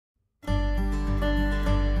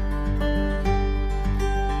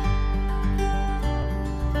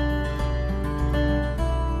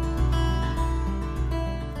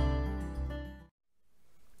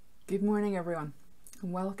Good morning everyone,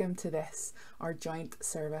 and welcome to this, our joint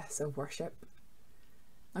service of worship.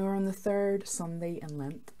 Now we're on the third Sunday in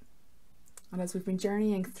Lent, and as we've been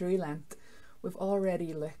journeying through Lent, we've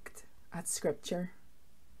already looked at scripture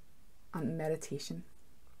and meditation.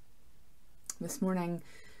 This morning,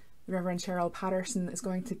 Rev Cheryl Patterson is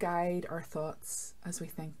going to guide our thoughts as we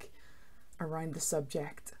think around the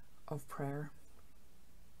subject of prayer.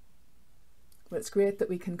 But it's great that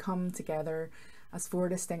we can come together as four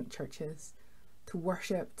distinct churches to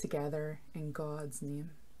worship together in God's name.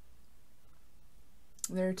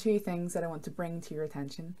 There are two things that I want to bring to your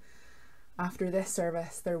attention. After this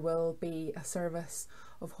service, there will be a service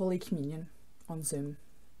of Holy Communion on Zoom.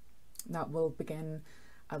 That will begin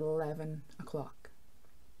at 11 o'clock.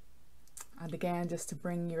 And again, just to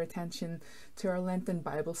bring your attention to our Lenten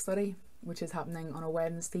Bible study, which is happening on a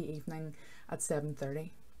Wednesday evening at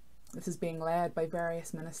 7:30. This is being led by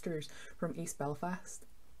various ministers from East Belfast.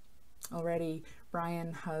 Already,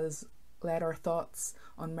 Brian has led our thoughts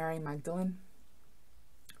on Mary Magdalene.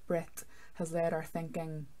 Britt has led our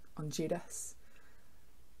thinking on Judas.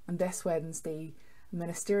 And this Wednesday,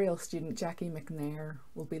 ministerial student Jackie McNair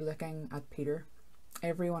will be looking at Peter.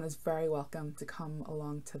 Everyone is very welcome to come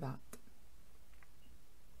along to that.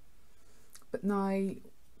 But now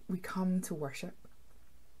we come to worship.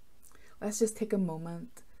 Let's just take a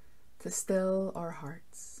moment to still our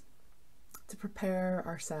hearts, to prepare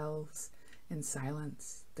ourselves in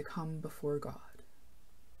silence to come before God.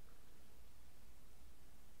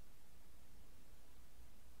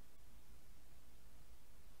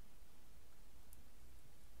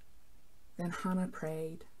 Then Hannah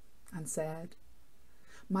prayed and said,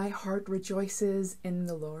 "My heart rejoices in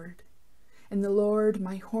the Lord. In the Lord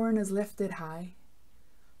my horn is lifted high.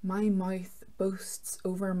 My mouth boasts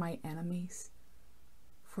over my enemies,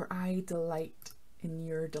 for I delight in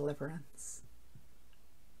your deliverance."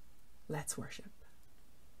 Let's worship.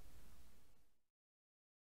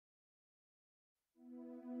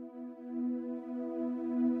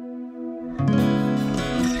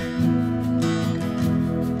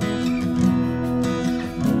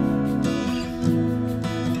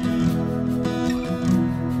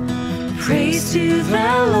 Praise to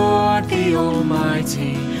the Lord, the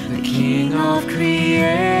Almighty, the King of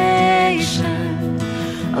creation.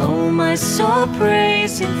 Oh, my soul,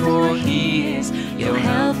 praise Him, for He is your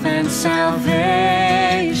health and salvation.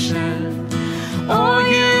 All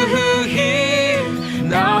you who hear,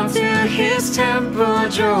 now to His temple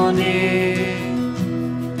draw near.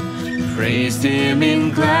 Praise Him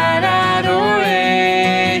in glad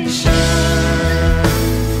adoration.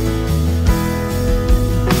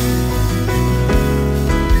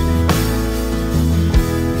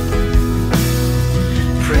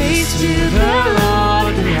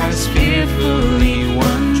 Fearfully,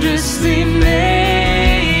 wondrously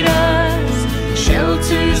made us,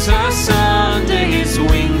 shelters us under His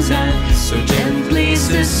wings, and so gently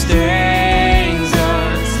sustains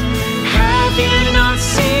us. Have you not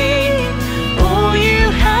seen? All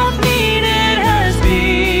you have needed has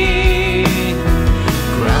been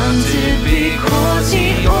granted because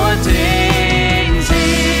He ordains it.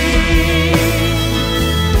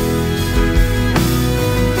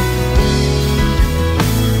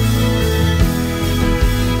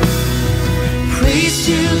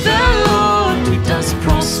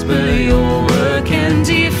 Prosper your work and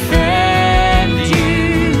defend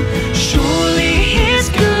you. Surely His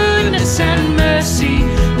goodness and mercy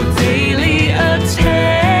will daily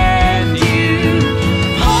attend you.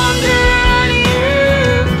 Ponder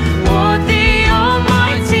anew what the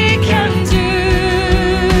Almighty can do,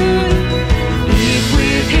 if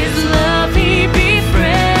with His love He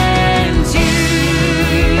befriends you.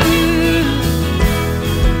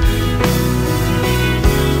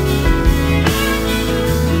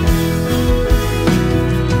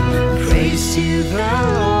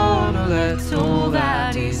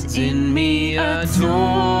 In me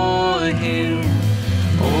adore Him.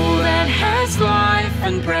 All that has life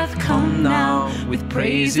and breath, come now with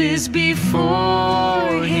praises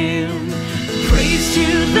before Him. Praise to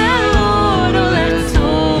the Lord, oh, let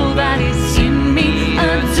all that is in me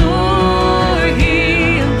adore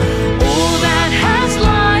Him. All that has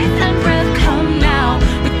life and breath, come now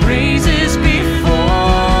with praises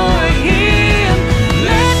before Him.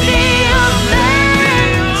 Let the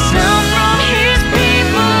affairs sound from His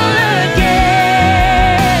people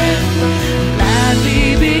again, gladly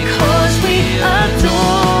because we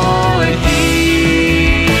adore Him.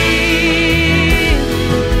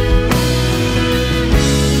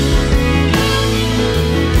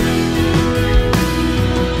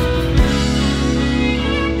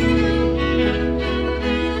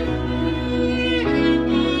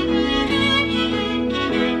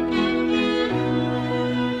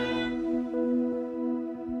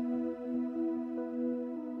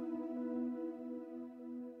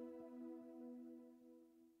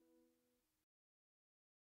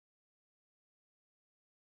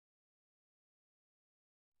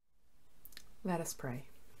 Let us pray.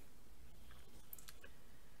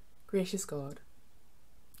 Gracious God,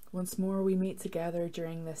 once more we meet together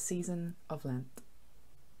during this season of Lent.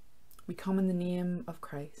 We come in the name of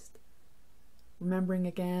Christ, remembering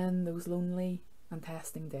again those lonely and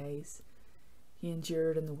testing days he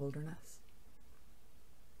endured in the wilderness.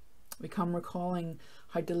 We come recalling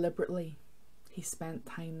how deliberately he spent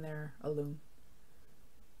time there alone,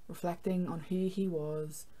 reflecting on who he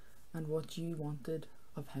was and what you wanted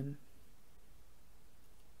of him.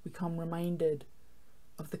 We come reminded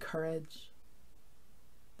of the courage,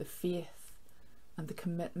 the faith, and the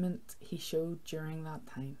commitment he showed during that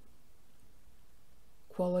time,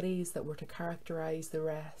 qualities that were to characterize the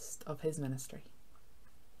rest of his ministry.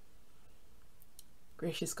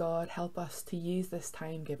 Gracious God, help us to use this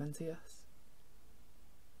time given to us.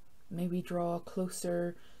 May we draw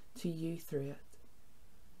closer to you through it,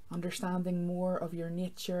 understanding more of your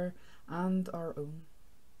nature and our own.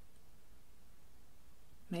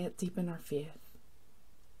 May it deepen our faith,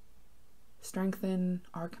 strengthen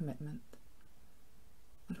our commitment,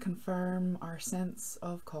 and confirm our sense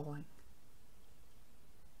of calling.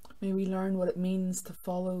 May we learn what it means to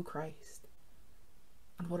follow Christ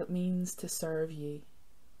and what it means to serve you.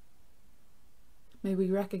 May we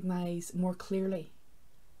recognize more clearly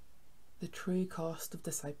the true cost of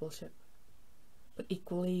discipleship, but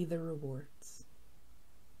equally the rewards.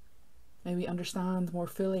 May we understand more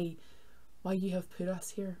fully why you have put us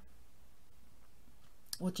here,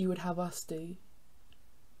 what you would have us do,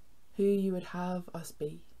 who you would have us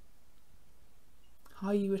be, how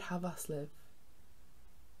you would have us live,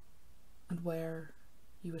 and where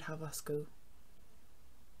you would have us go.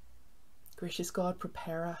 Gracious God,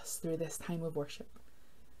 prepare us through this time of worship,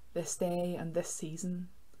 this day and this season,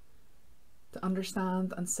 to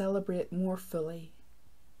understand and celebrate more fully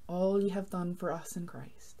all you have done for us in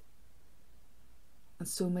Christ. And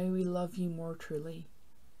so may we love you more truly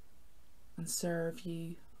and serve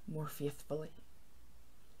you more faithfully.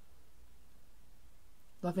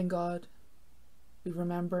 Loving God, we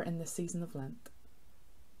remember in this season of Lent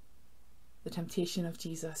the temptation of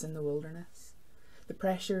Jesus in the wilderness, the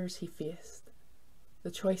pressures he faced, the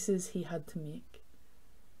choices he had to make,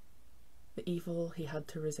 the evil he had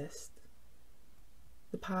to resist,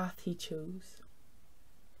 the path he chose.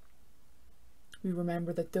 We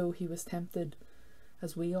remember that though he was tempted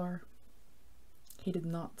as we are, he did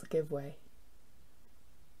not give way.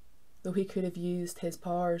 Though he could have used his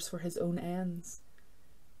powers for his own ends,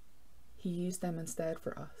 he used them instead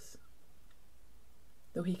for us.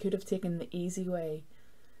 Though he could have taken the easy way,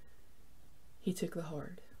 he took the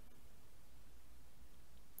hard.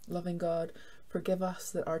 Loving God, forgive us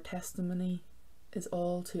that our testimony is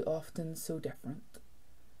all too often so different.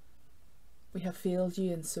 We have failed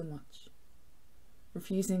you in so much,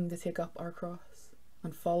 refusing to take up our cross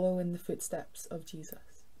and follow in the footsteps of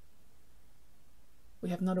Jesus. We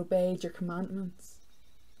have not obeyed your commandments,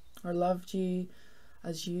 or loved you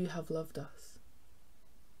as you have loved us,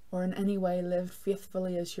 or in any way lived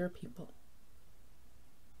faithfully as your people.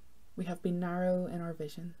 We have been narrow in our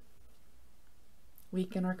vision,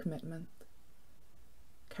 weak in our commitment,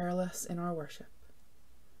 careless in our worship,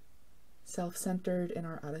 self-centered in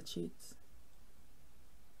our attitudes,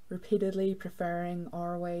 repeatedly preferring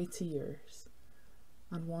our way to yours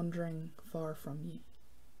and wandering far from you.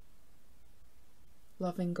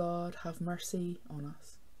 Loving God, have mercy on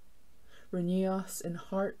us. Renew us in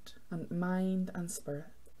heart and mind and spirit.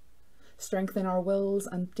 Strengthen our wills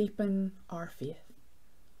and deepen our faith.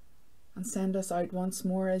 And send us out once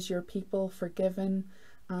more as your people, forgiven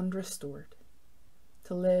and restored,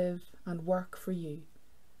 to live and work for you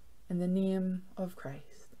in the name of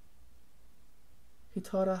Christ, who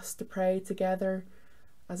taught us to pray together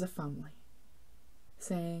as a family,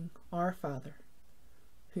 saying, Our Father,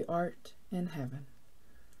 who art in heaven,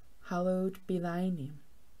 hallowed be thy name.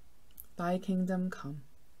 Thy kingdom come.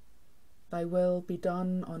 Thy will be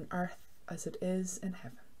done on earth as it is in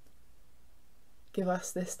heaven. Give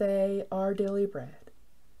us this day our daily bread,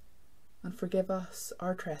 and forgive us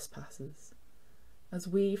our trespasses, as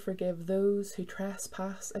we forgive those who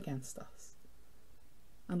trespass against us.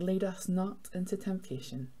 And lead us not into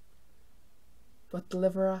temptation, but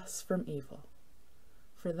deliver us from evil.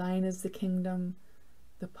 For thine is the kingdom,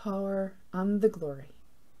 the power, and the glory,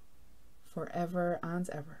 for ever and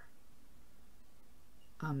ever.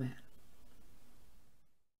 Amen.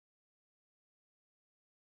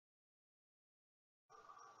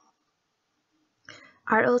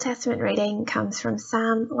 Our Old Testament reading comes from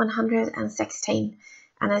Psalm 116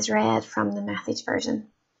 and is read from the Message version.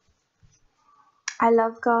 I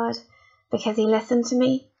love God because he listened to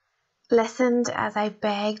me, listened as I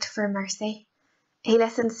begged for mercy, He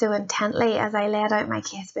listened so intently as I laid out my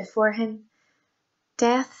case before him.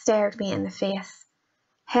 Death stared me in the face.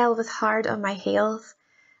 Hell was hard on my heels.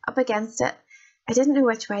 Up against it, I didn't know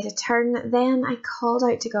which way to turn. Then I called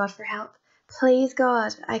out to God for help. Please,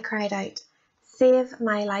 God, I cried out, save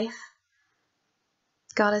my life.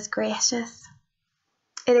 God is gracious.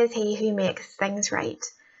 It is He who makes things right,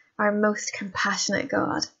 our most compassionate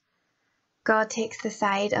God. God takes the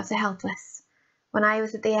side of the helpless. When I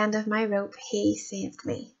was at the end of my rope, He saved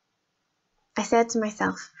me. I said to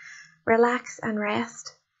myself, relax and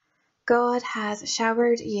rest. God has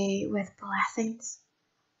showered you with blessings.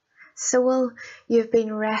 Soul, you've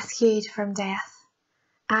been rescued from death.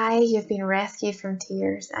 Eye, you've been rescued from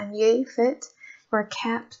tears. And you, foot, were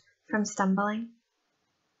kept from stumbling.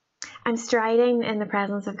 I'm striding in the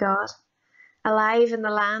presence of God, alive in the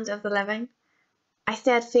land of the living. I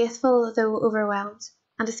stayed faithful though overwhelmed,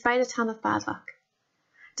 and despite a ton of bad luck,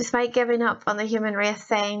 despite giving up on the human race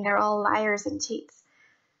saying they're all liars and cheats,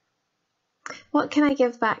 what can I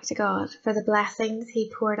give back to God for the blessings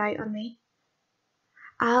He poured out on me?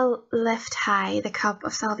 I'll lift high the cup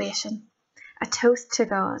of salvation, a toast to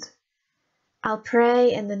God. I'll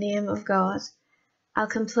pray in the name of God. I'll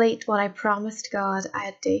complete what I promised God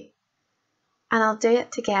I'd do. And I'll do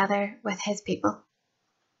it together with His people.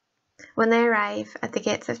 When they arrive at the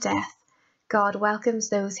gates of death, God welcomes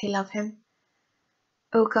those who love Him.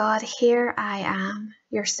 O God, here I am,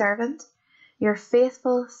 your servant, your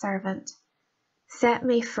faithful servant. Set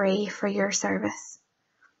me free for your service.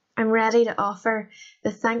 I'm ready to offer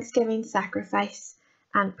the thanksgiving sacrifice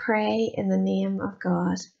and pray in the name of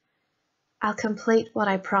God. I'll complete what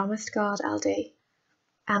I promised God I'll do,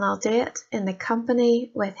 and I'll do it in the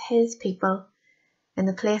company with His people, in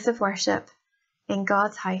the place of worship, in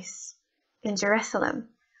God's house, in Jerusalem,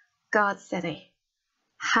 God's city.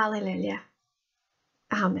 Hallelujah.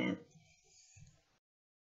 Amen.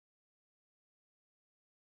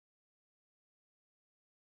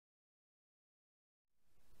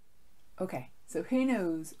 Okay, so who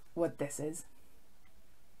knows what this is?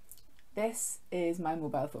 This is my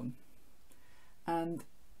mobile phone, and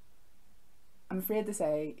I'm afraid to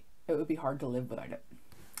say it would be hard to live without it.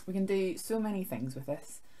 We can do so many things with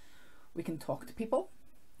this. We can talk to people,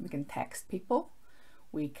 we can text people,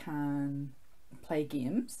 we can play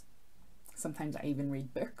games. Sometimes I even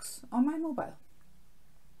read books on my mobile.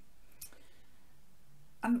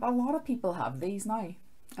 And a lot of people have these now.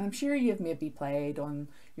 And I'm sure you've maybe played on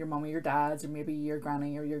your mum or your dad's, or maybe your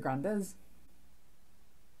granny or your granddad's.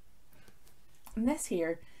 And this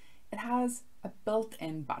here, it has a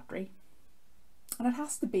built-in battery, and it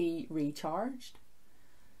has to be recharged.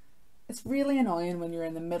 It's really annoying when you're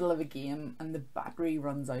in the middle of a game and the battery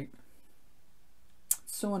runs out.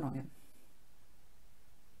 It's so annoying.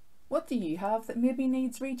 What do you have that maybe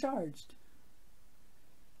needs recharged?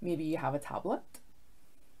 Maybe you have a tablet,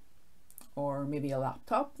 or maybe a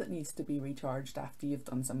laptop that needs to be recharged after you've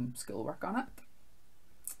done some schoolwork on it.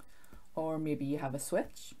 Or maybe you have a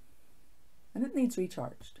Switch and it needs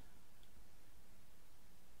recharged.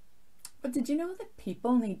 But did you know that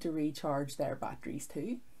people need to recharge their batteries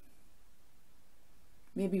too?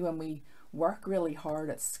 Maybe when we work really hard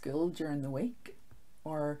at school during the week,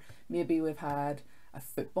 or maybe we've had a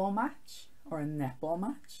football match or a netball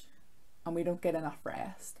match and we don't get enough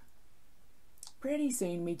rest. Pretty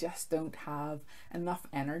soon we just don't have enough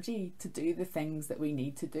energy to do the things that we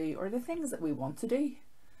need to do, or the things that we want to do.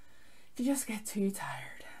 You just get too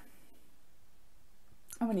tired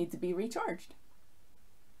and we need to be recharged.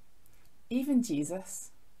 Even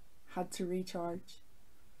Jesus had to recharge,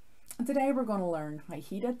 and today we're going to learn how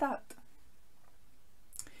He did that.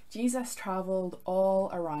 Jesus travelled all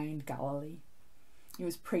around Galilee. He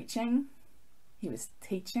was preaching, He was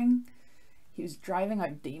teaching, He was driving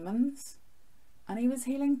out demons, and He was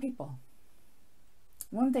healing people.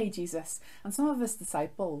 One day Jesus and some of His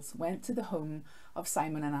disciples went to the home of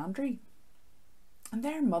Simon and Andrew, and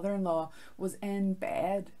their mother-in-law was in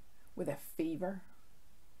bed with a fever.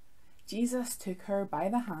 Jesus took her by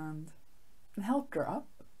the hand and helped her up.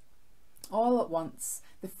 All at once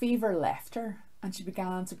the fever left her and she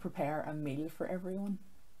began to prepare a meal for everyone.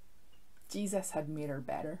 Jesus had made her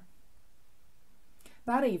better.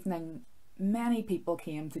 That evening, many people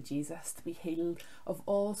came to Jesus to be healed of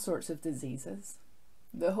all sorts of diseases.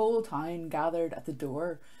 The whole town gathered at the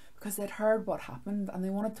door because they'd heard what happened and they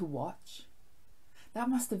wanted to watch. That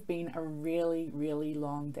must have been a really, really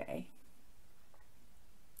long day.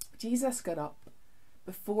 Jesus got up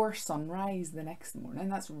before sunrise the next morning.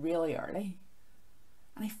 That's really early.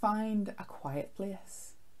 And He found a quiet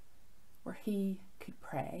place where He could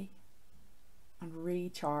pray and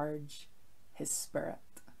recharge His spirit.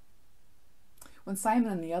 When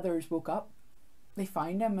Simon and the others woke up, they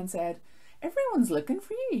found him and said, "Everyone's looking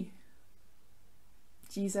for you."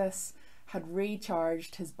 Jesus had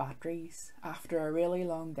recharged his batteries after a really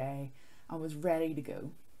long day and was ready to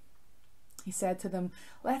go. He said to them,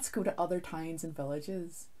 "Let's go to other towns and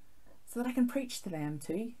villages so that I can preach to them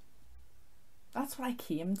too. That's what I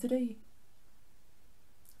came to do."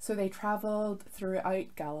 So they travelled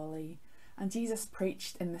throughout Galilee, and Jesus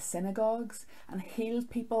preached in the synagogues and healed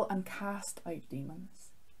people and cast out demons.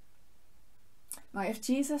 Now, if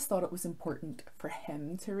Jesus thought it was important for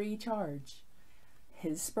him to recharge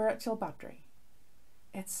his spiritual battery,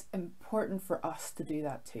 it's important for us to do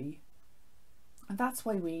that too. And that's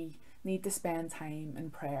why we need to spend time in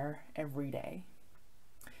prayer every day.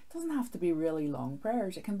 It doesn't have to be really long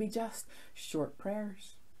prayers, it can be just short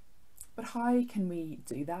prayers. But how can we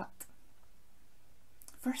do that?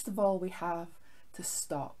 First of all, we have to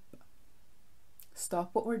stop.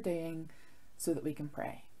 Stop what we're doing so that we can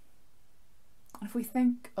pray. And if we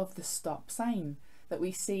think of the stop sign that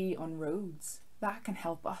we see on roads, that can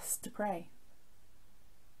help us to pray.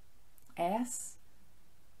 S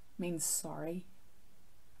means sorry.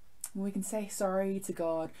 And we can say sorry to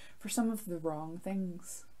God for some of the wrong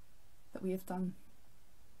things that we have done.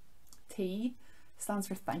 T stands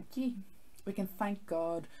for thank you. We can thank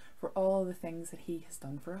God for all the things that he has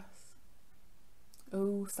done for us.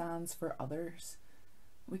 O stands for others.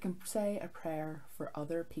 We can say a prayer for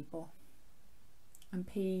other people. And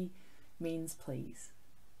P means please.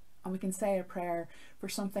 And we can say a prayer for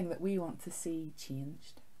something that we want to see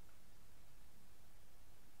changed.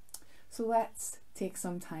 So let's take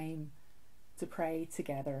some time to pray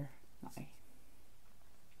together now.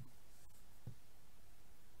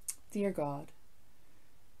 Dear God,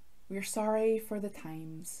 we are sorry for the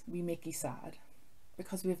times we make you sad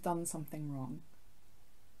because we've done something wrong.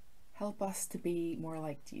 Help us to be more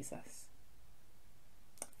like Jesus.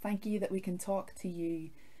 Thank you that we can talk to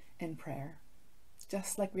you in prayer,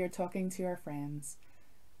 just like we are talking to our friends,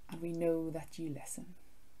 and we know that you listen.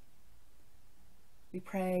 We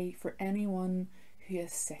pray for anyone who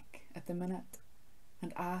is sick at the minute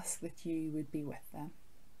and ask that you would be with them.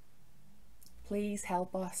 Please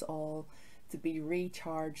help us all to be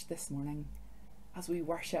recharged this morning as we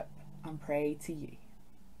worship and pray to you.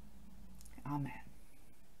 Amen.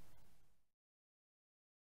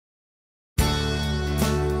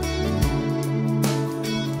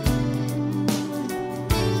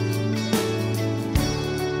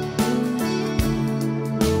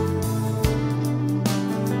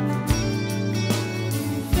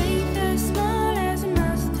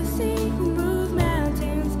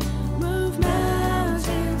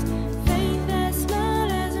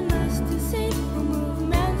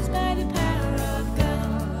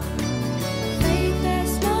 Faith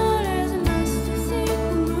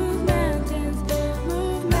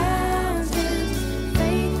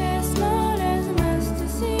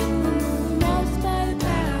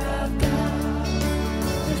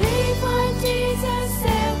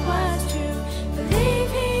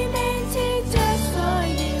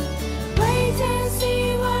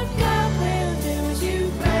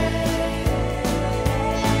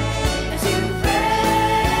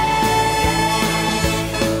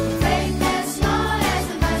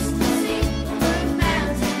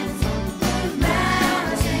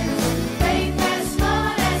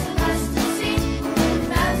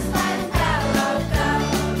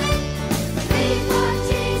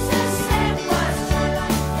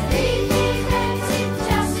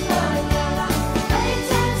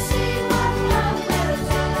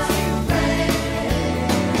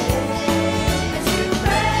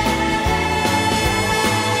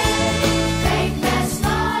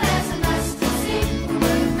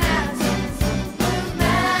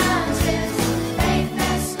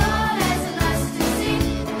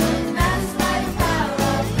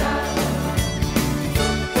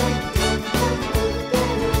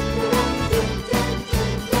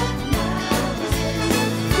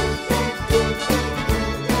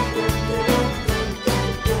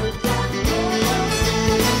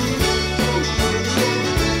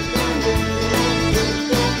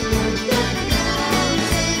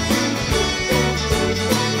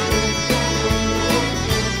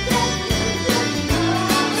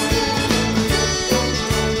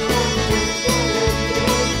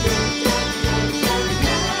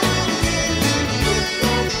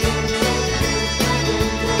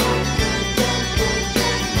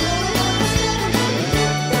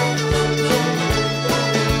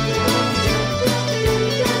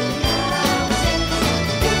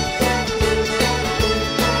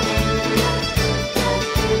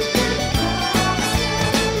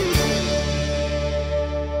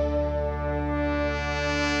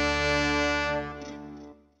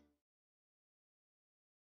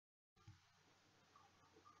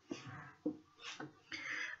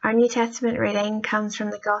Our New Testament reading comes from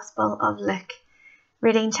the Gospel of Luke,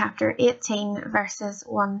 reading chapter 18, verses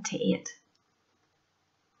 1 to 8.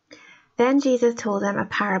 Then Jesus told them a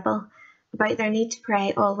parable about their need to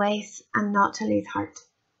pray always and not to lose heart.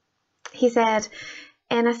 He said,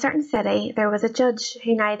 "In a certain city there was a judge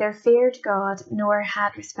who neither feared God nor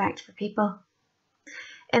had respect for people.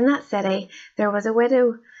 In that city there was a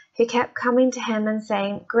widow who kept coming to him and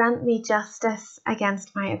saying, 'Grant me justice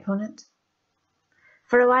against my opponent.'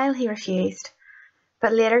 For a while he refused,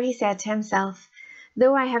 but later he said to himself,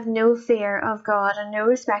 'Though I have no fear of God and no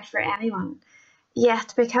respect for anyone,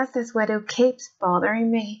 yet because this widow keeps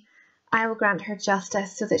bothering me, I will grant her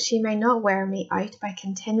justice so that she may not wear me out by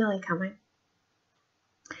continually coming.'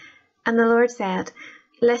 And the Lord said,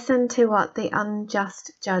 'Listen to what the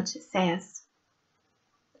unjust judge says.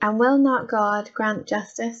 And will not God grant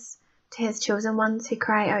justice to his chosen ones who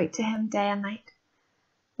cry out to him day and night?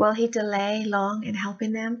 Will he delay long in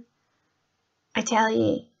helping them? I tell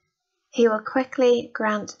you, he will quickly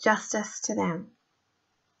grant justice to them.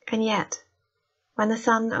 And yet, when the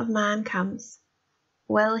Son of Man comes,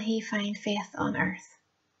 will he find faith on earth?'"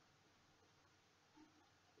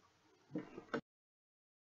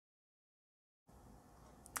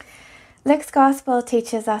 Luke's Gospel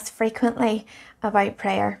teaches us frequently about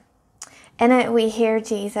prayer. In it, we hear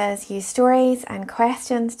Jesus use stories and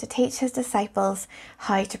questions to teach his disciples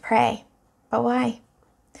how to pray. But why?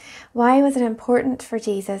 Why was it important for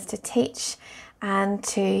Jesus to teach and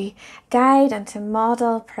to guide and to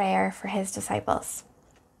model prayer for his disciples?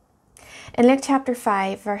 In Luke chapter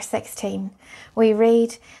 5, verse 16, we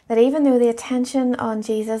read that even though the attention on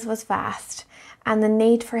Jesus was vast and the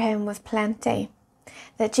need for him was plenty,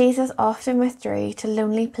 that Jesus often withdrew to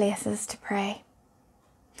lonely places to pray.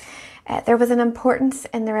 There was an importance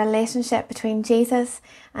in the relationship between Jesus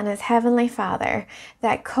and his heavenly Father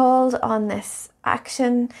that called on this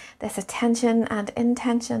action, this attention and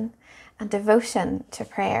intention and devotion to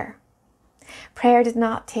prayer. Prayer did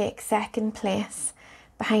not take second place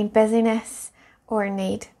behind busyness or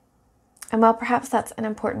need. And while perhaps that's an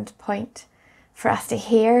important point for us to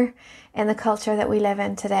hear in the culture that we live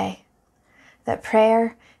in today, that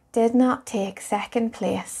prayer did not take second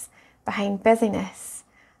place behind busyness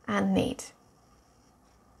and need.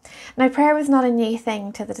 Now, prayer was not a new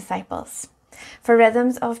thing to the disciples, for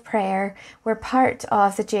rhythms of prayer were part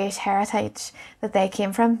of the Jewish heritage that they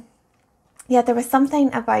came from. Yet there was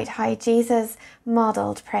something about how Jesus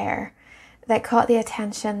modelled prayer that caught the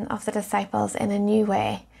attention of the disciples in a new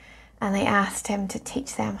way, and they asked him to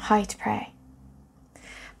teach them how to pray.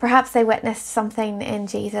 Perhaps they witnessed something in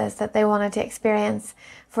Jesus that they wanted to experience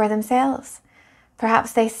for themselves.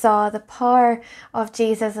 Perhaps they saw the power of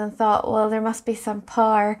Jesus and thought, well, there must be some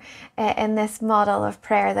power in this model of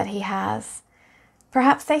prayer that he has.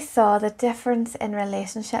 Perhaps they saw the difference in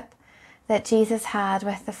relationship that Jesus had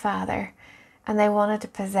with the Father, and they wanted to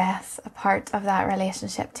possess a part of that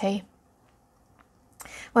relationship too.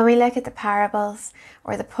 When we look at the parables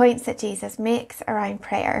or the points that Jesus makes around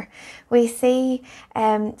prayer, we see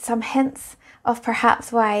some hints of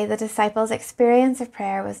perhaps why the disciples' experience of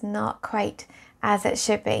prayer was not quite as it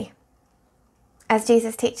should be. As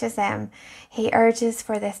Jesus teaches them, he urges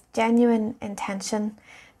for this genuine intention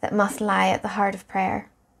that must lie at the heart of prayer.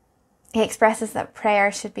 He expresses that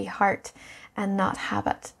prayer should be heart and not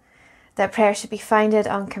habit, that prayer should be founded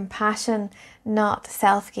on compassion, not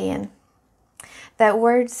self-gain, that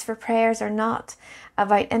words for prayers are not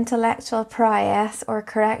about intellectual prowess or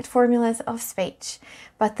correct formulas of speech,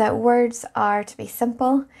 but that words are to be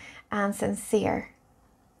simple and sincere.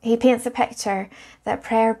 He paints a picture that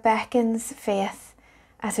prayer beckons faith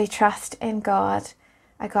as we trust in God,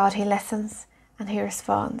 a God who listens and who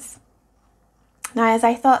responds. Now, as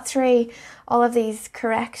I thought through all of these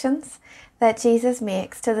corrections that Jesus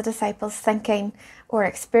makes to the disciples' thinking or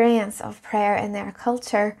experience of prayer in their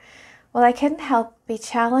culture, well, I couldn't help be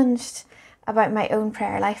challenged about my own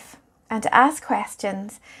prayer life and to ask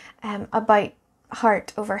questions about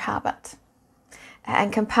heart over habit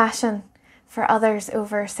and compassion for others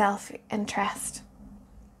over self-interest.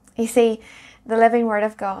 You see, the living Word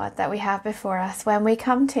of God that we have before us, when we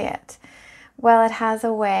come to it, well, it has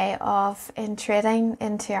a way of intruding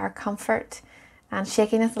into our comfort and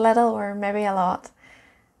shaking us a little or maybe a lot.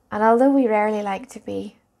 And although we rarely like to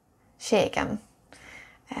be shaken,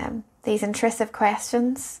 these intrusive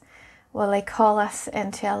questions, well, they call us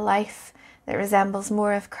into a life that resembles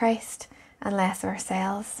more of Christ and less of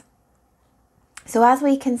ourselves. So as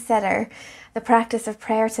we consider the practice of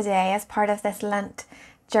prayer today as part of this Lent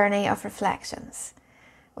journey of reflections,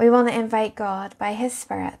 we want to invite God by his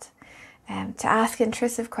Spirit to ask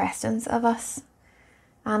intrusive questions of us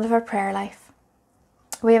and of our prayer life.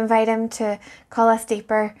 We invite him to call us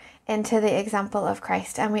deeper into the example of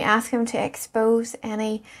Christ, and we ask him to expose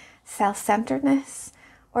any self-centeredness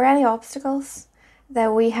or any obstacles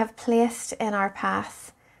that we have placed in our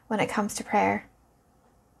path when it comes to prayer.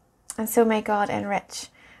 And so may God enrich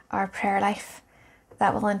our prayer life,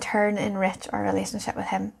 that will in turn enrich our relationship with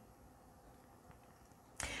him.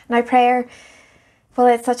 Now, prayer, well,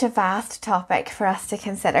 it's such a vast topic for us to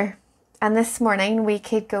consider. And this morning we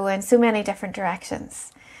could go in so many different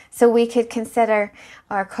directions. So we could consider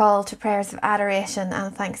our call to prayers of adoration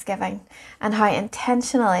and thanksgiving, and how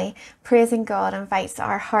intentionally praising God invites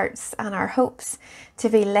our hearts and our hopes to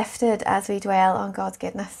be lifted as we dwell on God's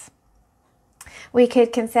goodness. We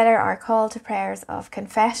could consider our call to prayers of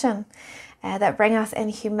confession that bring us in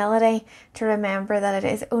humility to remember that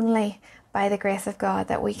it is only by the grace of God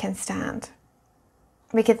that we can stand.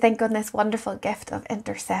 We could think on this wonderful gift of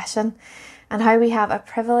intercession and how we have a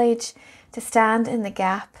privilege to stand in the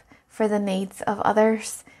gap for the needs of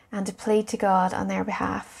others and to plead to God on their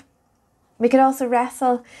behalf. We could also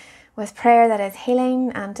wrestle with prayer that is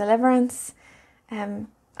healing and deliverance. And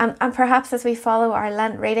perhaps as we follow our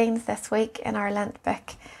Lent readings this week in our Lent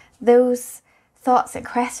book, those thoughts and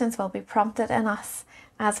questions will be prompted in us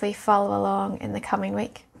as we follow along in the coming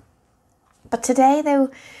week. But today, though,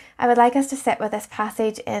 I would like us to sit with this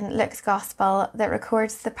passage in Luke's Gospel that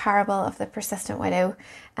records the parable of the persistent widow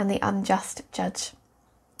and the unjust judge.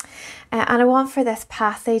 And I want for this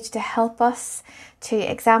passage to help us to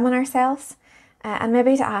examine ourselves and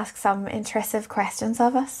maybe to ask some intrusive questions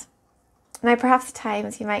of us. Now, perhaps at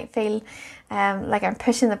times you might feel like I'm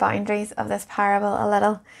pushing the boundaries of this parable a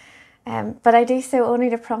little, but I do so only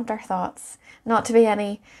to prompt our thoughts, not to be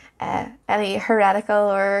any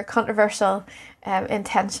heretical or controversial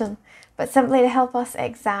intention, but simply to help us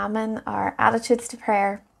examine our attitudes to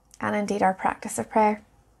prayer and indeed our practice of prayer.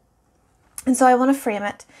 And so I want to frame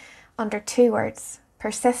it under two words: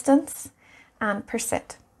 persistence and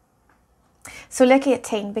pursuit. So Luke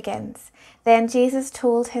 18 begins, "Then Jesus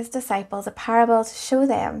told his disciples a parable to show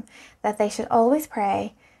them that they should always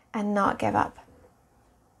pray and not give up."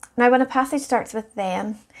 Now, when a passage starts with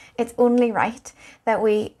 "then," it's only right that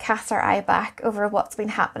we cast our eye back over what's been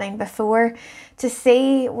happening before to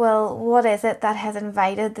see, well, what is it that has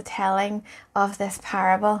invited the telling of this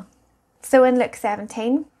parable? So in Luke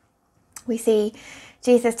 17, we see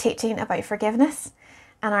Jesus teaching about forgiveness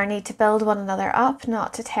and our need to build one another up,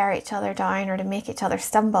 not to tear each other down or to make each other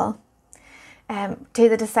stumble. To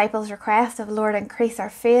the disciples' request of "Lord, increase our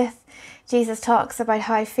faith," Jesus talks about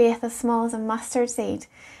how faith as small as a mustard seed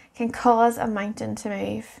can cause a mountain to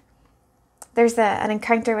move. There's an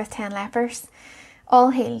encounter with 10 lepers, all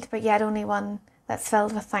healed, but yet only one that's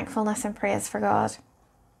filled with thankfulness and praise for God.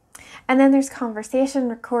 And then there's conversation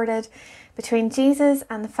recorded between Jesus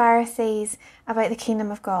and the Pharisees about the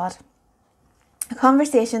kingdom of God. A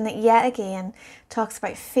conversation that yet again talks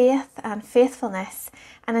about faith and faithfulness,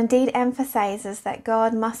 and indeed emphasises that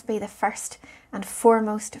God must be the first and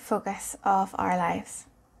foremost focus of our lives.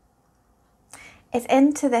 It's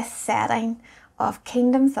into this setting of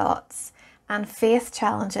kingdom thoughts and faith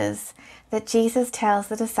challenges that Jesus tells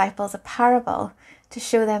the disciples a parable to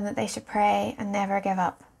show them that they should pray and never give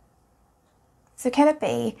up. So could it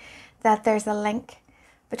be that there's a link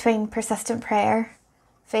between persistent prayer,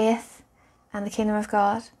 faith, and the kingdom of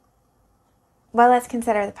God? Well, let's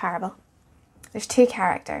consider the parable. There's two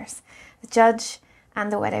characters, the judge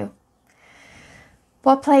and the widow.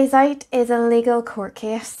 What plays out is a legal court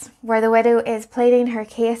case where the widow is pleading her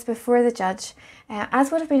case before the judge,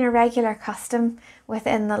 as would have been a regular custom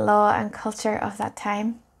within the law and culture of that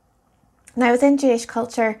time. Now, within Jewish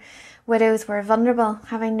culture, widows were vulnerable,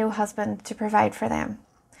 having no husband to provide for them.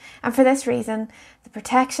 And for this reason, the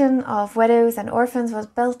protection of widows and orphans was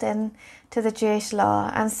built in to the Jewish law.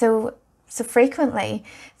 And so frequently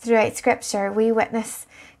throughout Scripture, we witness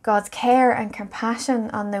God's care and compassion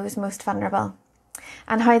on those most vulnerable,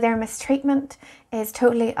 and how their mistreatment is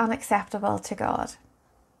totally unacceptable to God.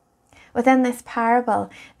 Within this parable,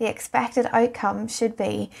 the expected outcome should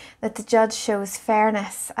be that the judge shows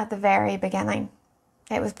fairness at the very beginning.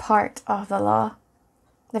 It was part of the law.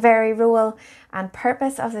 The very role and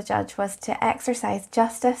purpose of the judge was to exercise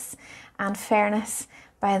justice and fairness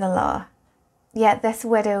by the law. Yet this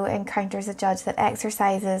widow encounters a judge that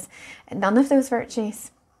exercises none of those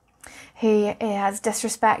virtues, who has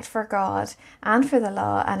disrespect for God and for the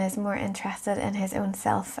law and is more interested in his own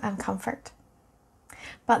self and comfort.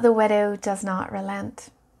 But the widow does not relent.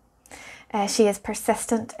 She is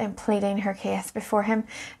persistent in pleading her case before him,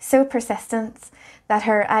 so persistent that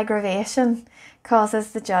her aggravation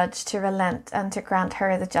causes the judge to relent and to grant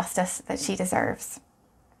her the justice that she deserves.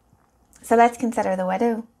 So let's consider the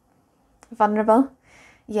widow. Vulnerable,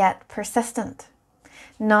 yet persistent.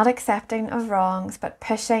 Not accepting of wrongs, but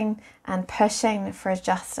pushing and pushing for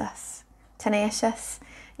justice. Tenacious,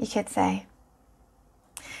 you could say.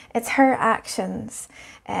 It's her actions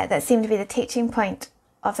that seem to be the teaching point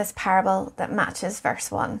of this parable that matches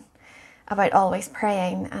verse 1 about always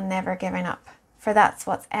praying and never giving up. For that's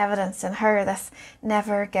what's evidenced in her, this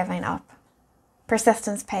never giving up.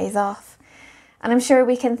 Persistence pays off. And I'm sure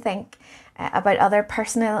we can think about other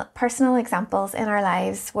personal examples in our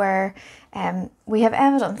lives where we have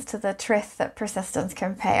evidence to the truth that persistence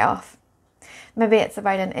can pay off. Maybe it's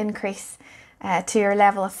about an increase to your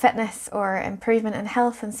level of fitness or improvement in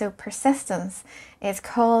health, and so persistence is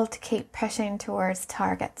called to keep pushing towards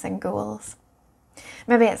targets and goals.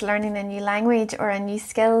 Maybe it's learning a new language or a new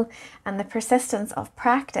skill, and the persistence of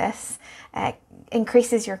practice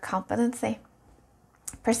increases your competency.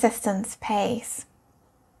 Persistence pays.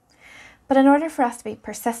 But in order for us to be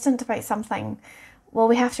persistent about something, well,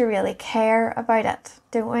 we have to really care about it,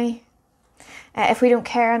 don't we? If we don't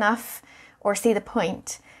care enough or see the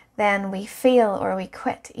point, then we fail or we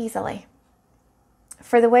quit easily.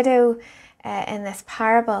 For the widow in this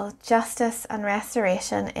parable, justice and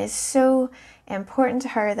restoration is so important to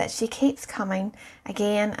her that she keeps coming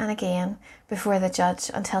again and again before the judge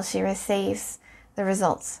until she receives the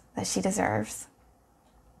results that she deserves.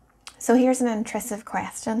 So here's an intrusive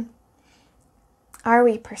question. Are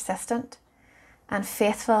we persistent and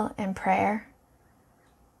faithful in prayer?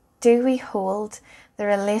 Do we hold the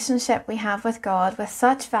relationship we have with God with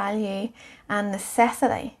such value and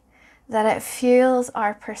necessity that it fuels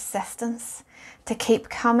our persistence to keep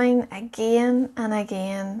coming again and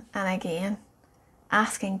again and again,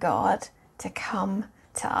 asking God to come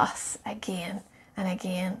to us again and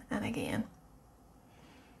again and again?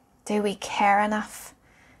 Do we care enough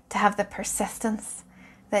to have the persistence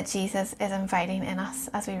that Jesus is inviting in us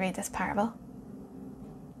as we read this parable?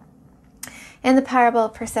 In the parable,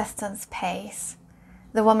 persistence pays.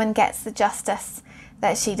 The woman gets the justice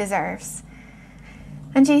that she deserves.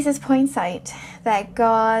 And Jesus points out that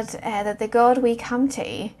the God we come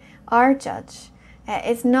to, our judge,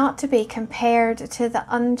 is not to be compared to the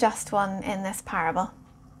unjust one in this parable.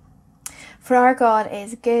 For our God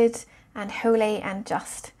is good and holy and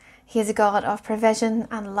just. He is a God of provision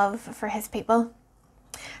and love for his people.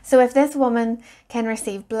 So if this woman can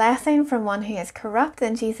receive blessing from one who is corrupt,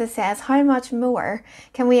 then Jesus says, how much more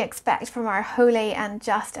can we expect from our holy and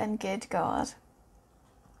just and good God?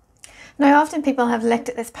 Now, often people have looked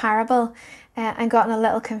at this parable and gotten a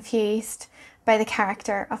little confused by the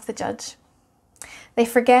character of the judge. They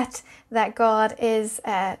forget that God is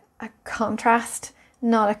a contrast,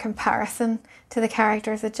 not a comparison to the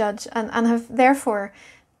character of the judge, and have therefore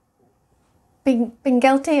been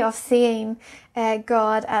guilty of seeing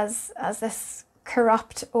God as this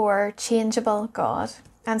corrupt or changeable God.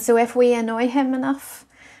 And so if we annoy him enough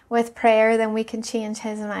with prayer, then we can change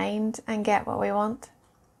his mind and get what we want.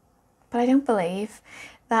 But I don't believe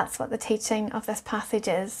that's what the teaching of this passage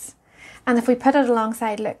is. And if we put it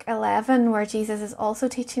alongside Luke 11, where Jesus is also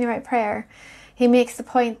teaching about prayer, he makes the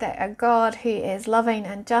point that a God who is loving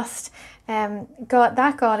and just,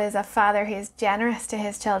 that God is a father who is generous to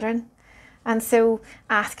his children. And so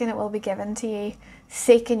ask and it will be given to you,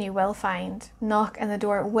 seek and you will find, knock and the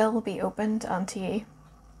door will be opened unto you.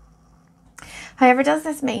 However, does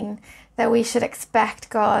this mean that we should expect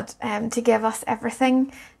God to give us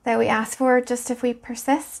everything that we ask for just if we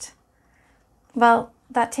persist? Well,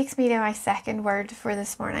 that takes me to my second word for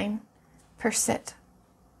this morning, pursuit.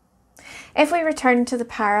 If we return to the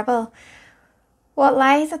parable, what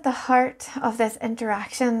lies at the heart of this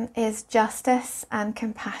interaction is justice and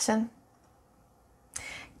compassion.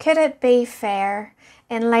 Could it be fair,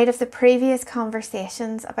 in light of the previous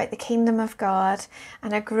conversations about the kingdom of God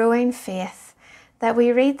and a growing faith, that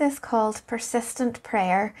we read this call to persistent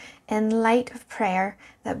prayer in light of prayer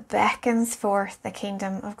that beckons forth the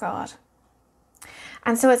kingdom of God?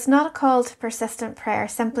 And so it's not a call to persistent prayer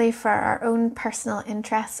simply for our own personal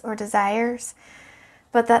interests or desires,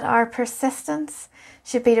 but that our persistence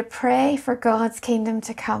should be to pray for God's kingdom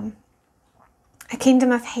to come. A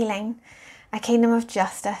kingdom of healing, a kingdom of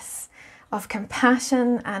justice, of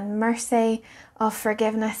compassion and mercy, of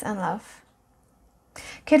forgiveness and love.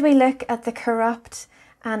 Could we look at the corrupt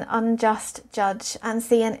and unjust judge and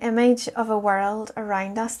see an image of a world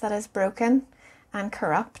around us that is broken and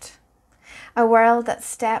corrupt? A world that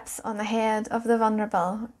steps on the head of the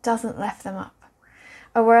vulnerable, doesn't lift them up.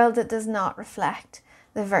 A world that does not reflect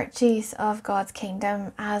the virtues of God's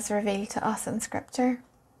kingdom as revealed to us in Scripture.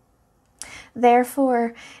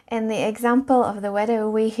 Therefore, in the example of the widow,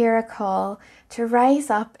 we hear a call to rise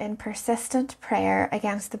up in persistent prayer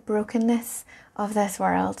against the brokenness of this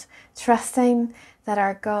world, trusting that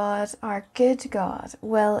our God, our good God,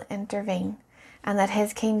 will intervene and that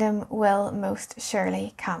his kingdom will most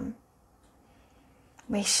surely come.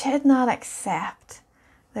 We should not accept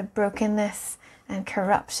the brokenness and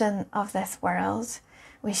corruption of this world.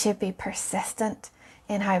 We should be persistent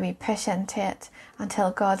in how we push into it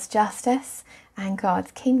until God's justice and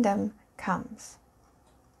God's kingdom comes.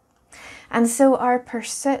 And so our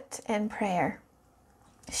pursuit in prayer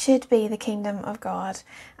should be the kingdom of God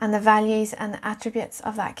and the values and the attributes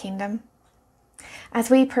of that kingdom. As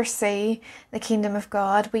we pursue the kingdom of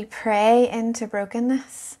God, we pray into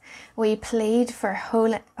brokenness. We plead for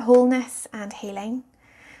wholeness and healing.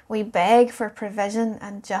 We beg for provision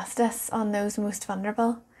and justice on those most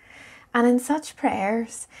vulnerable. And in such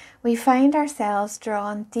prayers, we find ourselves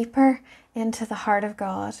drawn deeper into the heart of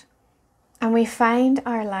God. And we find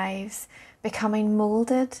our lives becoming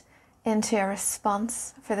moulded into a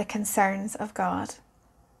response for the concerns of God.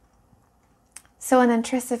 So an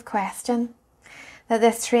intrusive question that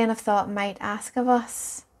this train of thought might ask of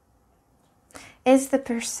us: is the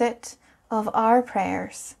pursuit of our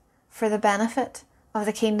prayers for the benefit of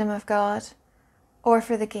the kingdom of God or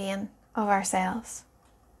for the gain of ourselves?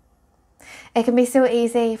 It can be so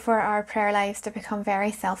easy for our prayer lives to become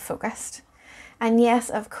very self-focused. And yes,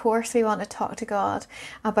 of course, we want to talk to God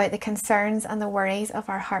about the concerns and the worries of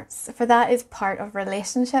our hearts, for that is part of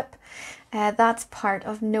relationship. That's part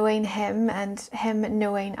of knowing him and him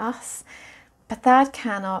knowing us. But that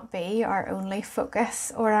cannot be our only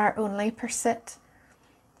focus or our only pursuit.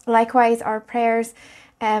 Likewise, our prayers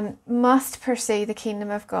must pursue the kingdom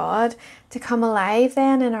of God to come alive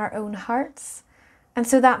then in our own hearts. And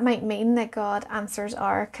so that might mean that God answers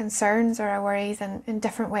our concerns or our worries in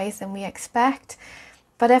different ways than we expect.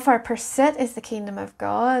 But if our pursuit is the kingdom of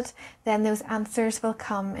God, then those answers will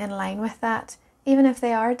come in line with that, even if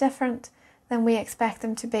they are different than we expect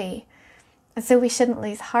them to be. And so we shouldn't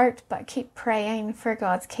lose heart, but keep praying for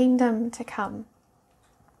God's kingdom to come.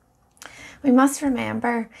 We must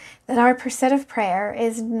remember that our pursuit of prayer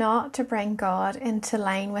is not to bring God into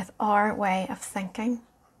line with our way of thinking.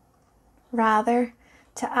 Rather,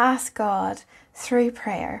 to ask God through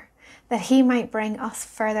prayer that he might bring us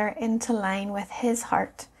further into line with his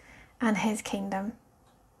heart and his kingdom.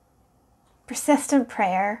 Persistent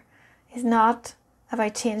prayer is not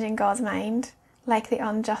about changing God's mind like the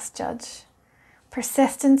unjust judge.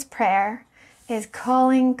 Persistent prayer is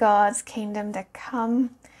calling God's kingdom to come,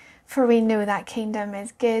 for we know that kingdom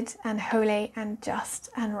is good and holy and just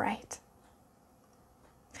and right.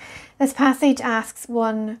 This passage asks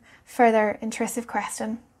one further intrusive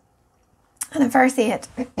question. And in verse 8,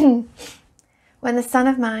 when the Son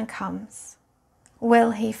of Man comes,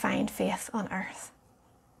 will he find faith on earth?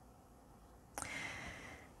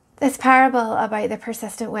 This parable about the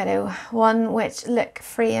persistent widow, one which Luke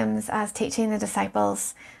frames as teaching the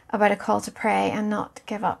disciples about a call to pray and not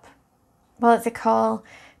give up. Well, it's a call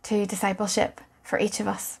to discipleship for each of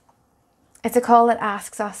us. It's a call that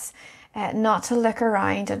asks us not to look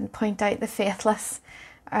around and point out the faithless,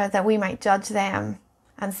 or that we might judge them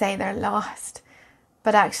and say they're lost,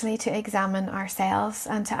 but actually to examine ourselves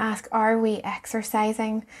and to ask, are we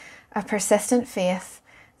exercising a persistent faith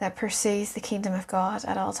that pursues the kingdom of God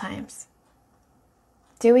at all times?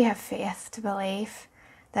 Do we have faith to believe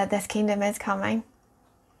that this kingdom is coming?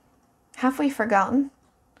 Have we forgotten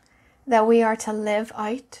that we are to live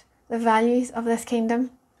out the values of this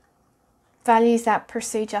kingdom? Values that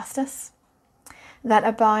pursue justice, that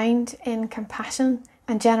abound in compassion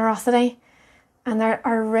and generosity, and that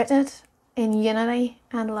are rooted in unity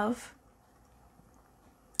and love.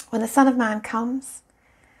 When the Son of Man comes,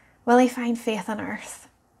 will he find faith on earth?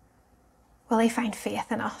 Will he find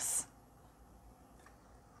faith in us?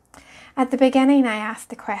 At the beginning, I asked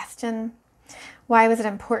the question, why was it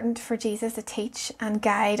important for Jesus to teach and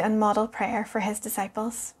guide and model prayer for his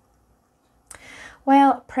disciples?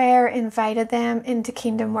 Well, prayer invited them into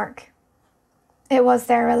kingdom work. It was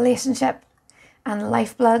their relationship and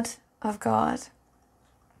lifeblood of God.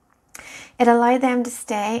 It allowed them to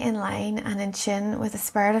stay in line and in tune with the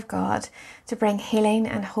Spirit of God to bring healing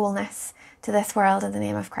and wholeness to this world in the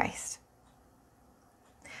name of Christ.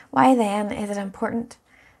 Why then is it important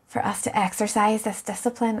for us to exercise this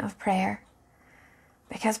discipline of prayer?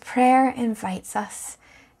 Because prayer invites us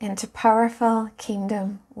into powerful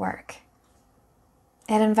kingdom work.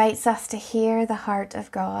 It invites us to hear the heart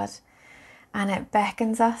of God, and it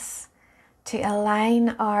beckons us to align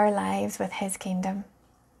our lives with his kingdom.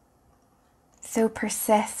 So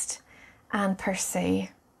persist and pursue.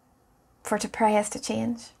 For to pray is to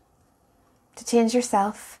change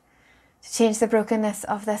yourself, to change the brokenness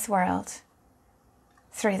of this world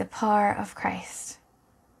through the power of Christ.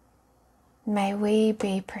 May we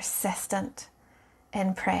be persistent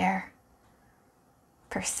in prayer,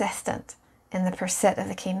 persistent in the pursuit of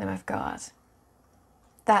the kingdom of God.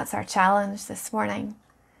 That's our challenge this morning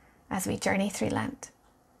as we journey through Lent.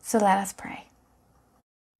 So let us pray.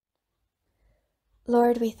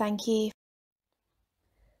 Lord, we thank you.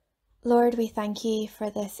 Lord, we thank you for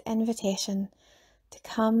this invitation to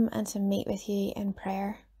come and to meet with you in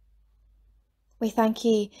prayer. We thank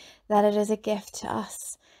you that it is a gift to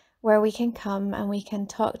us where we can come and we can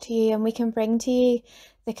talk to you and we can bring to you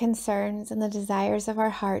the concerns and the desires of our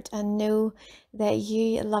heart and know that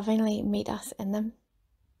you lovingly meet us in them.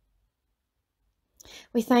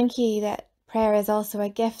 We thank you that prayer is also a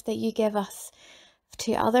gift that you give us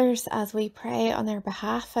to others as we pray on their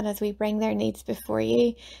behalf and as we bring their needs before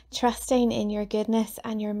you, trusting in your goodness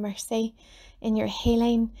and your mercy, in your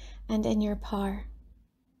healing and in your power.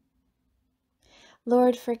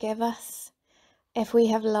 Lord, forgive us if we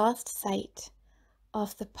have lost sight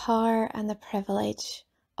of the power and the privilege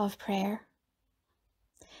of prayer.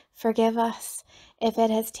 Forgive us if it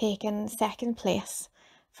has taken second place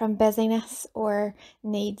from busyness or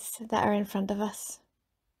needs that are in front of us.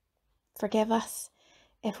 Forgive us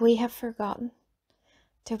if we have forgotten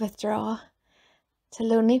to withdraw to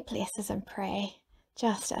lonely places and pray,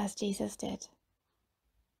 just as Jesus did.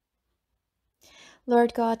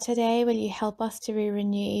 Lord God, today will you help us to be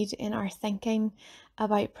renewed in our thinking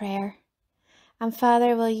about prayer? And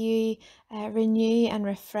Father, will you renew and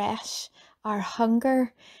refresh our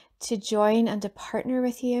hunger to join and to partner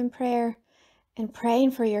with you in prayer, in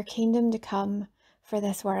praying for your kingdom to come for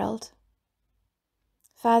this world?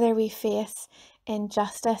 Father, we face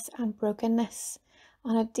injustice and brokenness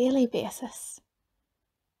on a daily basis.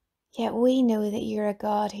 Yet we know that you're a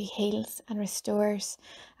God who heals and restores,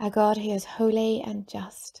 a God who is holy and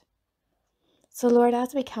just. So Lord,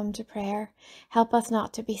 as we come to prayer, help us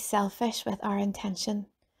not to be selfish with our intention,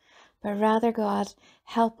 but rather, God,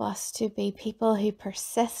 help us to be people who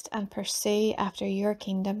persist and pursue after your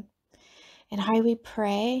kingdom, in how we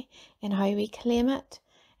pray, in how we claim it,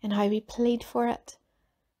 in how we plead for it,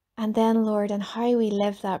 and then, Lord, in how we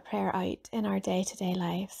live that prayer out in our day-to-day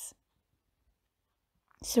lives.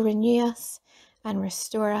 So renew us and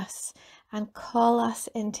restore us and call us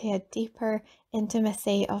into a deeper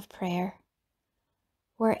intimacy of prayer,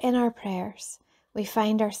 where in our prayers we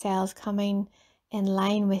find ourselves coming in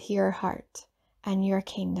line with your heart and your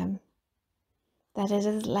kingdom, that it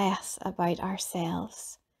is less about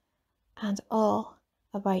ourselves and all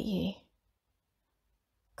about you.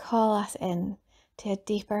 Call us in to a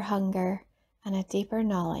deeper hunger and a deeper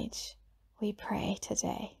knowledge, we pray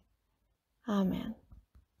today. Amen.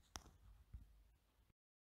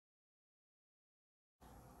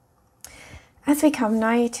 As we come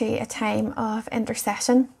now to a time of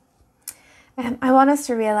intercession, I want us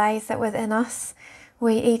to realise that within us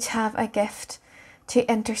we each have a gift to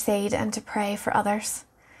intercede and to pray for others,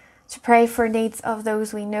 to pray for needs of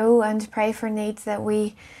those we know and to pray for needs that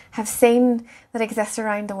we have seen that exist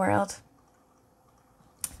around the world.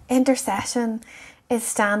 Intercession is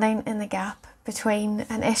standing in the gap between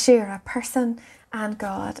an issue or a person and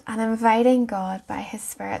God and inviting God by his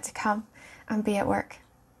Spirit to come and be at work.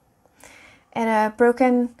 In a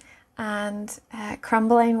broken and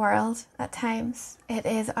crumbling world at times, it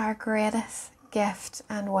is our greatest gift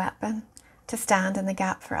and weapon to stand in the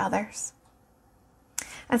gap for others.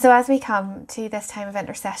 And so as we come to this time of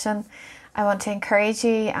intercession, I want to encourage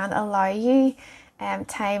you and allow you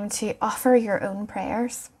time to offer your own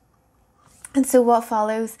prayers. And so what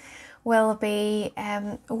follows will be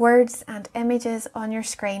words and images on your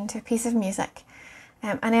screen to a piece of music.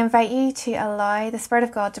 And I invite you to allow the Spirit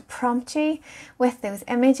of God to prompt you with those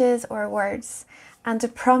images or words and to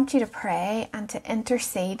prompt you to pray and to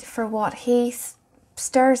intercede for what he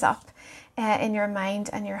stirs up in your mind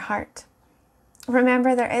and your heart.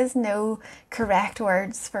 Remember, there is no correct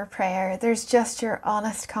words for prayer. There's just your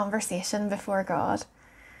honest conversation before God.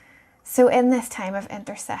 So in this time of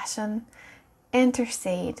intercession,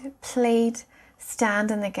 intercede, plead, stand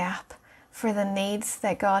in the gap for the needs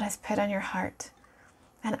that God has put on your heart.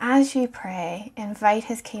 And as you pray, invite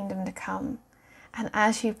his kingdom to come. And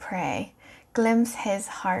as you pray, glimpse his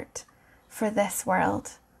heart for this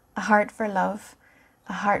world, a heart for love,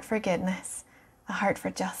 a heart for goodness, a heart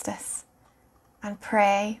for justice. And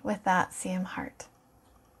pray with that same heart.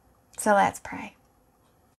 So let's pray.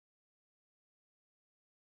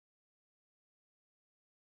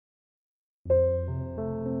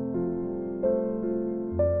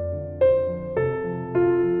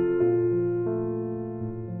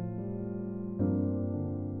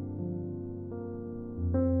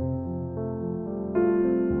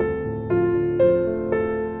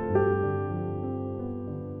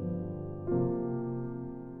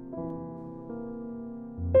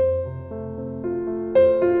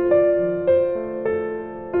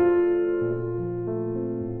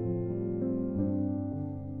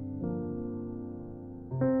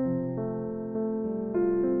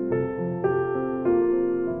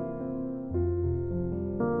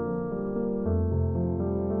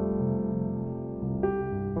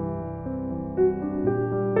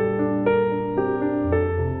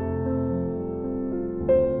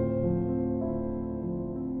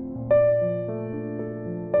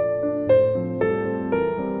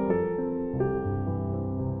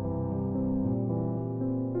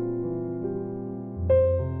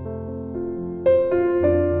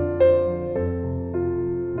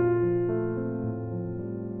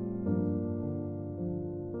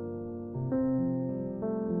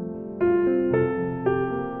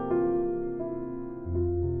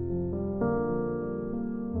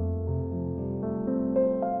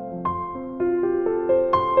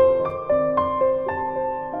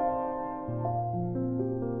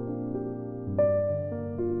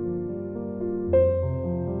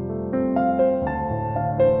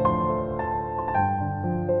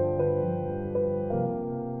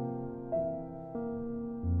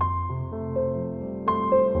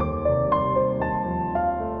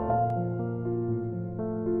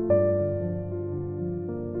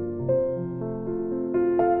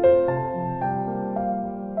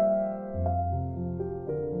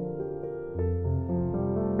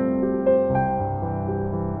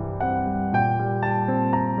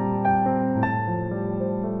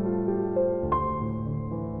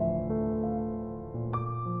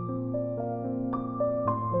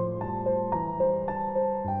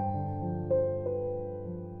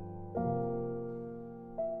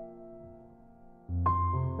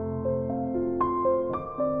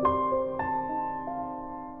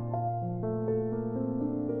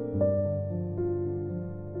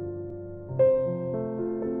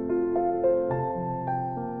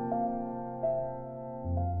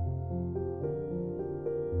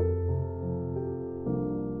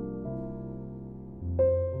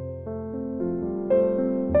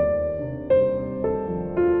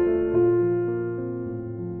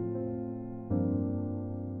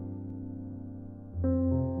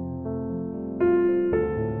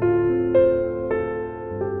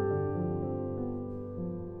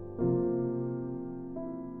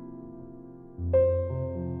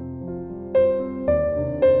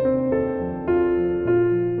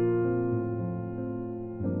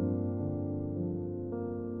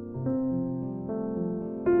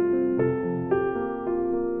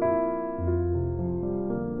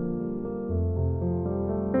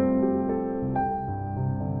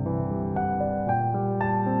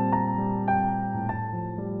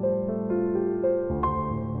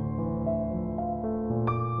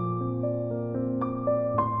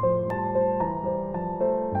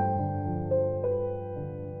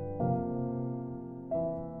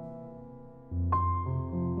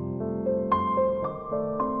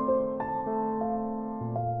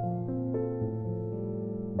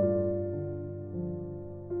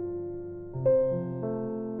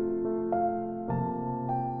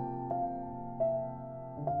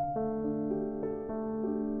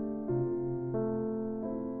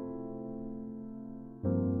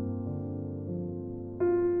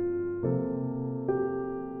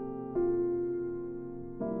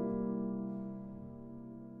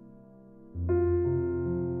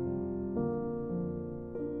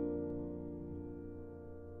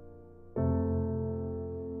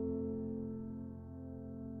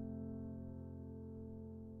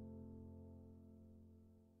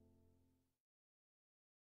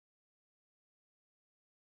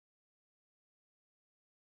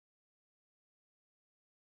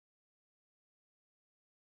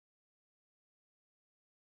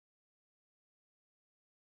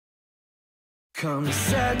 Come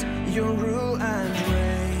set your rule and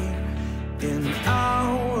reign in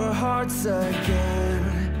our hearts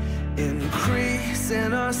again. Increase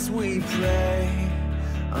in us, we pray.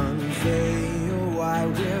 Unveil why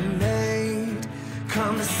we're made.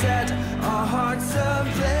 Come set our hearts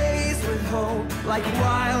ablaze with hope, like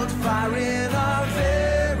wildfire in our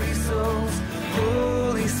very souls.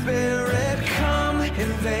 Holy Spirit, come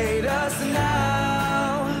invade us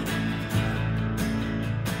now.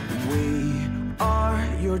 We are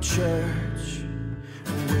your church.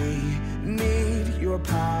 We need your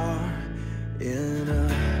power in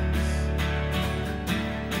us.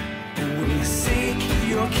 We seek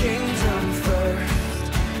your kingdom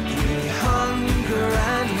first. We hunger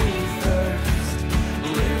and we thirst.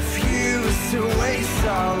 Refuse to waste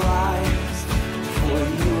our lives, for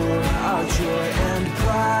you're our joy and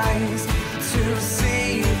prize. To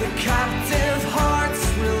see the captive hearts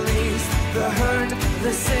released, the hurt,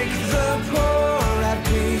 the sick, the poor at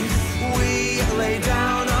peace. We lay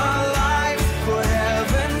down our lives for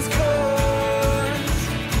heaven's cause.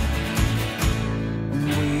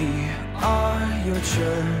 We are your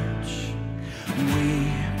church. We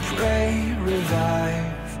pray,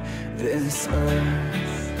 revive this earth.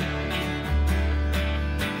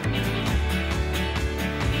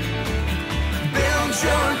 Build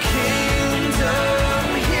your kingdom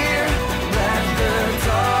here. Let the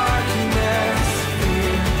darkness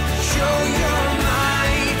fear. Show your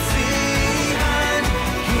mighty hand.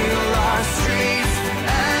 Heal our streets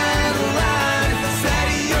and land. Set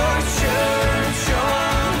your church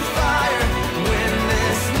on fire. Win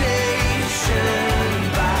this nation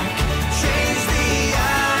back. Change the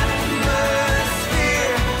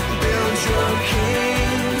atmosphere. Build your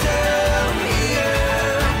kingdom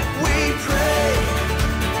here. We pray.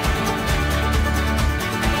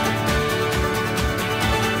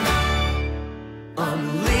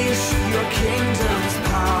 Unleash your kingdom's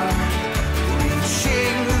power,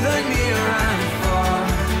 reaching the near and far.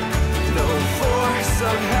 No force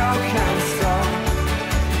of hell can stop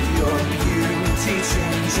your beauty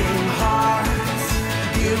changing hearts.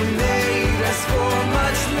 You made us for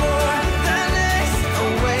much more than this.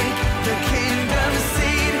 Awake the kingdom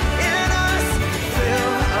seed in us.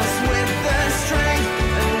 Fill us with the strength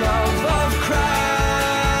and love of Christ.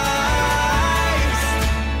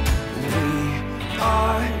 We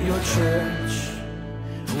are your church.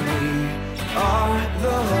 We are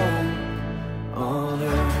the home on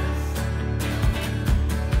earth.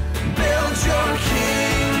 Build your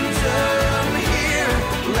kingdom here.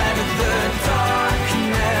 Let the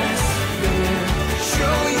darkness fear.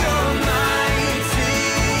 Show your mighty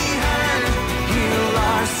hand. Heal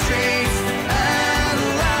our streets and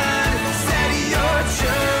land. Set your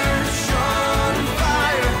church on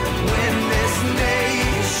fire. Win this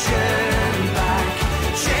nation back.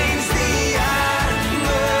 Change the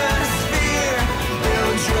atmosphere.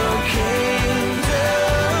 Build your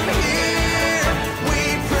kingdom here. We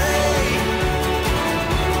pray.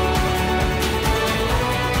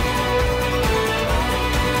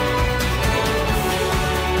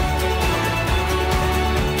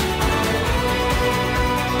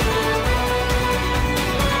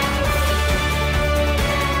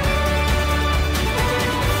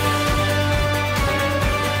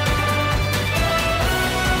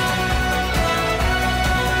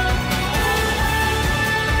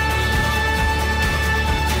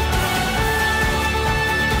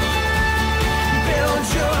 Build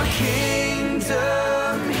your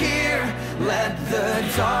kingdom here. Let the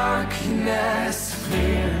darkness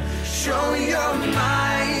fear. Show your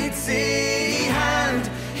mighty hand.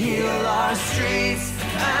 Heal our streets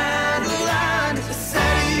and land.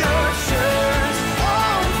 Set your church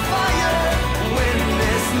on fire. Win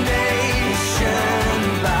this nation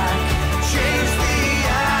back. Change the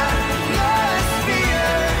atmosphere.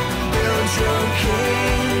 Build your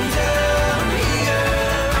kingdom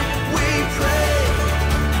here. We pray.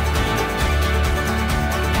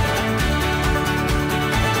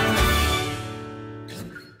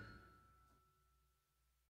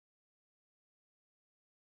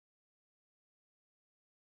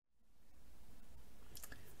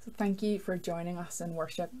 So thank you for joining us in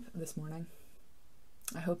worship this morning.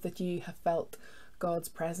 I hope that you have felt God's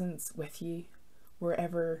presence with you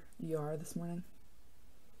wherever you are this morning.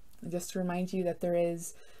 And just to remind you that there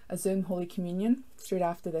is a Zoom Holy Communion straight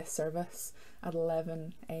after this service at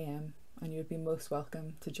 11 a.m. and you would be most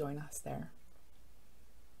welcome to join us there.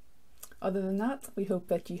 Other than that, we hope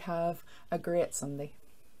that you have a great Sunday,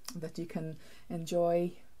 that you can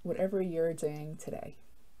enjoy whatever you're doing today.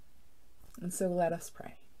 And so let us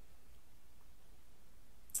pray.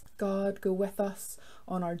 God, go with us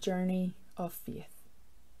on our journey of faith.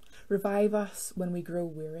 Revive us when we grow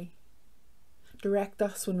weary. Direct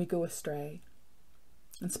us when we go astray.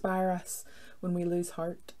 Inspire us when we lose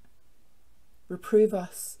heart. Reprove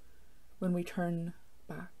us when we turn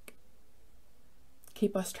back.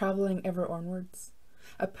 Keep us travelling ever onwards,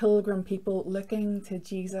 a pilgrim people looking to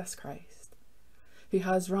Jesus Christ, who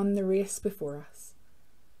has run the race before us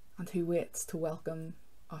and who waits to welcome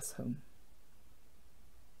us home.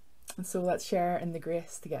 And so let's share in the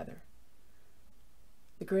grace together.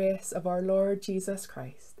 The grace of our Lord Jesus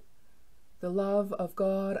Christ, the love of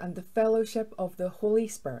God and the fellowship of the Holy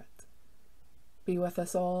Spirit be with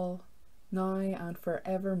us all, now and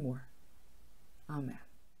forevermore. Amen.